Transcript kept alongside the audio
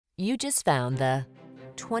You just found the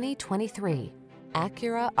 2023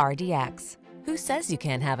 Acura RDX. Who says you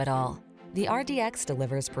can't have it all? The RDX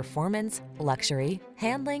delivers performance, luxury,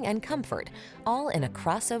 handling, and comfort, all in a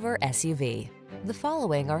crossover SUV. The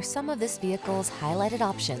following are some of this vehicle's highlighted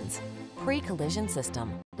options: pre-collision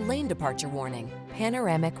system, lane departure warning,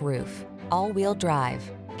 panoramic roof, all-wheel drive,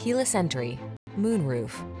 keyless entry,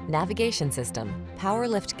 moonroof, navigation system, power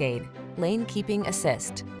liftgate, lane keeping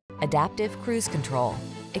assist, adaptive cruise control.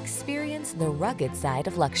 Experience the rugged side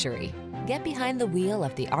of luxury. Get behind the wheel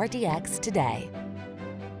of the RDX today.